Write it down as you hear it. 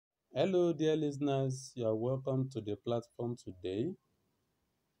Hello, dear listeners. You are welcome to the platform today.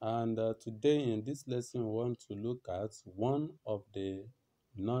 And today, in this lesson, we want to look at one of the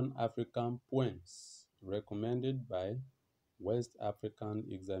non African poems recommended by West African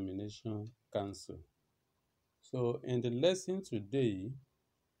Examination Council. So, in the lesson today,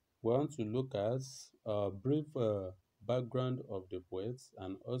 we want to look at a brief background of the poets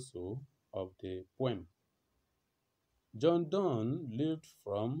and also of the poem. John Donne lived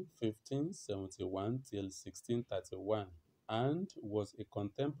from 1571 till 1631 and was a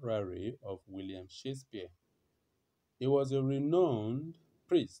contemporary of William Shakespeare. He was a renowned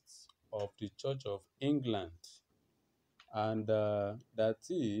priest of the Church of England, and that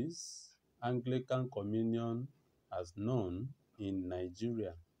is Anglican Communion as known in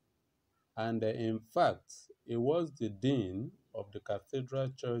Nigeria. And in fact, he was the dean of the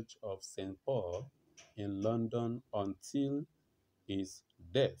Cathedral Church of St. Paul in London until his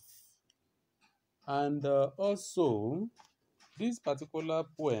death. And also, this particular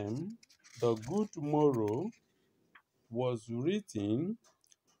poem, The Good Morrow, was written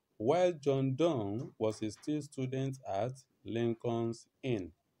while John Donne was a still student at Lincoln's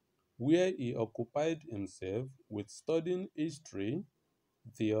Inn, where he occupied himself with studying history,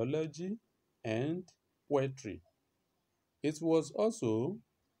 theology, and poetry. It was also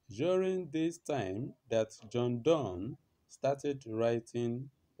during this time that John Donne started writing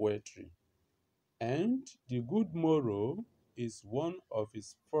poetry. And The Good Morrow is one of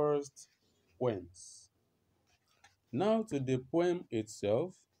his first poems. Now to the poem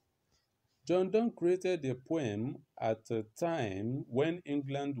itself. John Donne created the poem at a time when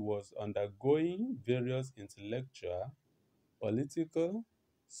England was undergoing various intellectual, political,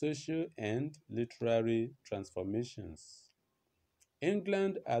 social, and literary transformations.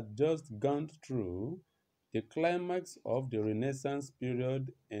 England had just gone through the climax of the Renaissance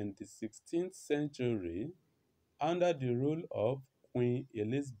period in the 16th century under the rule of Queen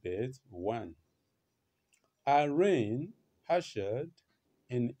Elizabeth I. Her reign ushered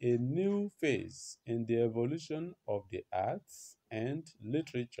in a new phase in the evolution of the arts and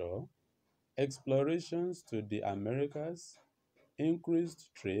literature, explorations to the Americas,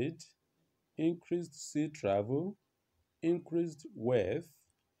 increased trade, increased sea travel, increased wealth,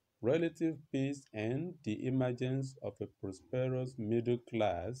 relative peace, and the emergence of a prosperous middle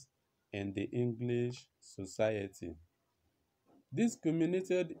class in the English society. This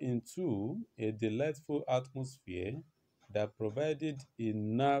culminated into a delightful atmosphere that provided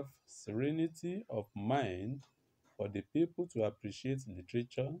enough serenity of mind for the people to appreciate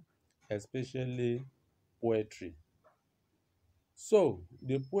literature, especially poetry. So,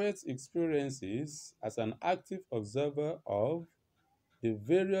 the poet's experiences as an active observer of the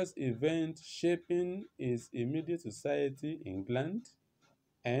various events shaping his immediate society, England,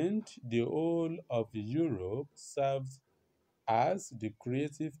 and the whole of Europe served as the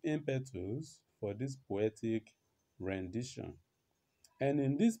creative impetus for this poetic rendition. And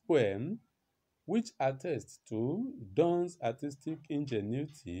in this poem, which attests to Donne's artistic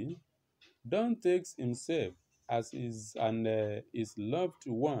ingenuity, Donne takes himself as his loved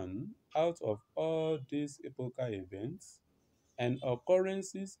one out of all these epochal events and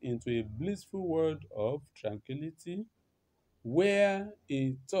occurrences into a blissful world of tranquility where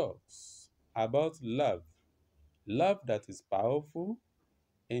he talks about love, love that is powerful,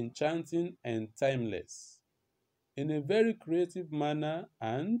 enchanting, and timeless. In a very creative manner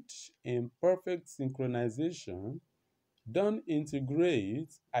and in perfect synchronization, Donne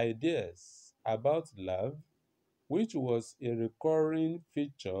integrates ideas about love, which was a recurring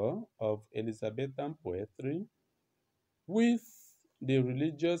feature of Elizabethan poetry, with the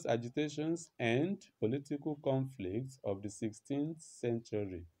religious agitations and political conflicts of the 16th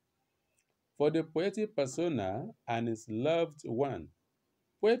century. For the poetic persona and his loved one,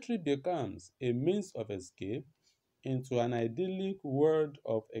 poetry becomes a means of escape into an idyllic world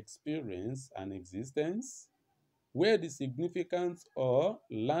of experience and existence where the significant or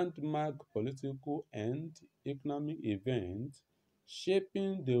landmark political and economic events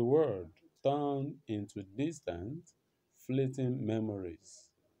shaping the world turn into distant, fleeting memories.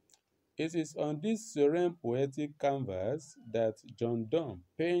 It is on this serene poetic canvas that John Donne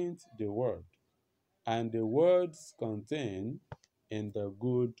paints the world and the words contained in the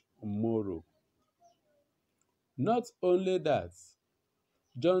Good Morrow. Not only that,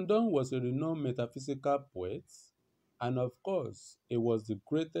 John Donne was a renowned metaphysical poet, and of course, he was the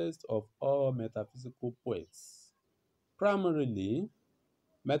greatest of all metaphysical poets. Primarily,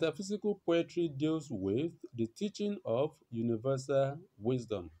 metaphysical poetry deals with the teaching of universal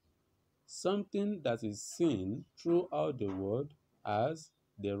wisdom, something that is seen throughout the world as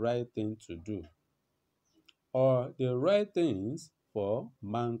the right thing to do or the right things for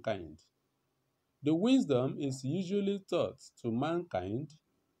mankind. The wisdom is usually taught to mankind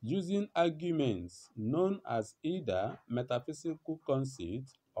using arguments known as either metaphysical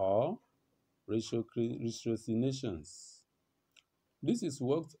conceits or raciocinations. This is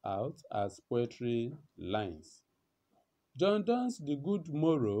worked out as poetry lines. John Donne's The Good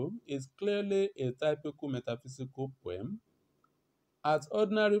Morrow is clearly a typical metaphysical poem. At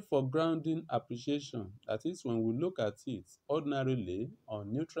ordinary foregrounding appreciation, that is, when we look at it ordinarily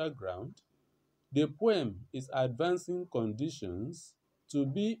on neutral ground, the poem is advancing conditions to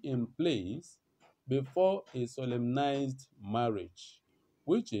be in place before a solemnized marriage,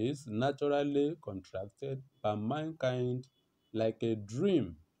 which is naturally contracted by mankind like a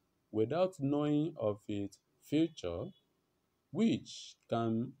dream without knowing of its future, which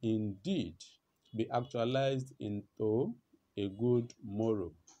can indeed be actualized into a good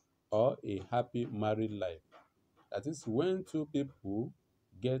morrow or a happy married life. That is, when two people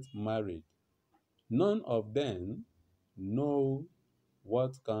get married, none of them know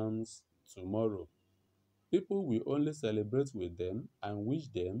what comes tomorrow. People will only celebrate with them and wish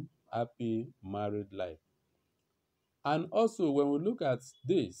them happy married life. And also, when we look at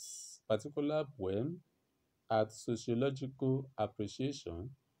this particular poem at sociological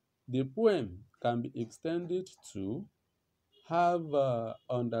appreciation, the poem can be extended to have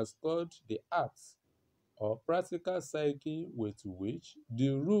underscored the acts or practical psyche with which the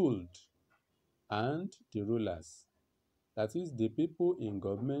ruled and the rulers, that is, the people in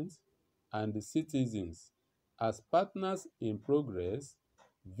government and the citizens, as partners in progress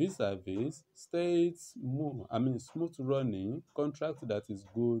vis-a-vis states smooth running contract that is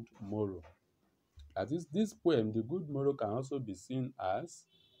good moral. That is, this poem, The Good Morrow, can also be seen as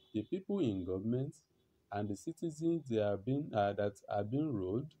the people in government and the citizens that are being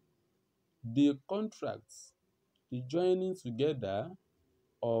ruled, the contracts, the joining together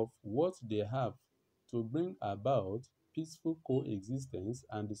of what they have to bring about peaceful coexistence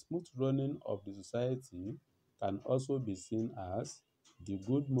and the smooth running of the society can also be seen as the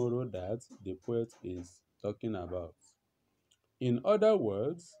good morrow that the poet is talking about. In other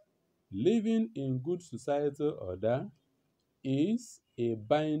words, living in good societal order is a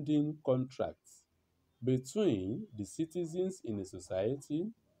binding contract between the citizens in a society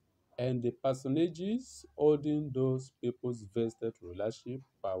and the personages holding those people's vested rulership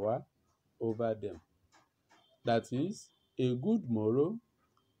power over them. That is, a good morrow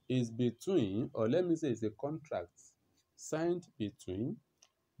is between, or let me say, it's a contract signed between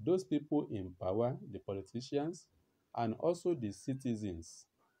those people in power, the politicians, and also the citizens.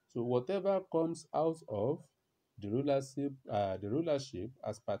 So whatever comes out of the rulership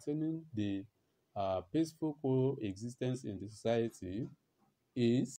as pertaining the peaceful coexistence in the society is